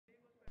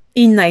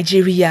In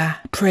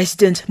Nigeria,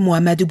 President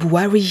Muhammadu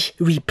Buhari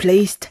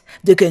replaced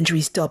the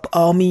country's top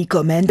army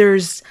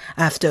commanders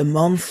after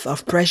months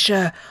of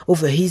pressure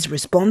over his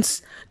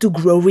response to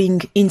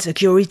growing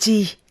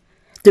insecurity.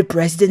 The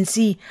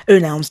presidency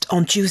announced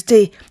on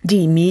Tuesday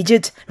the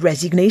immediate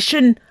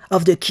resignation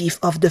of the Chief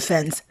of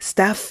Defense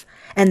Staff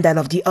and that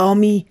of the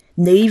Army,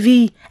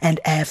 Navy, and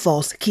Air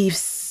Force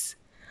chiefs.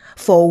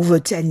 For over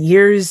 10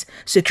 years,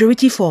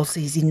 security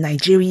forces in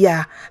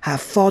Nigeria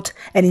have fought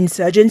an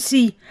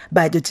insurgency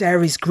by the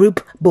terrorist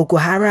group Boko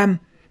Haram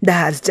that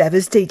has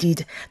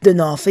devastated the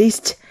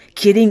northeast,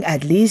 killing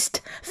at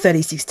least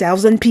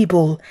 36,000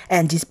 people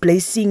and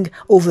displacing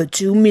over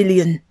 2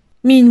 million.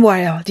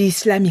 Meanwhile, the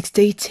Islamic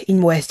State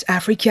in West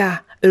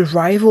Africa, a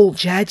rival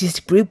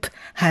jihadist group,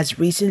 has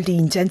recently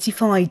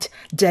intensified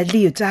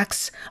deadly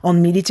attacks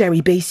on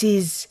military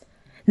bases.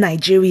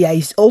 Nigeria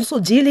is also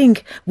dealing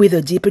with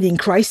a deepening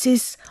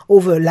crisis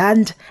over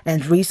land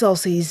and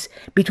resources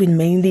between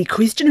mainly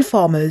Christian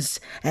farmers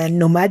and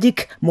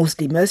nomadic,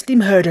 mostly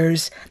Muslim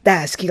herders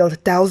that has killed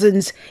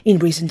thousands in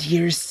recent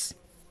years.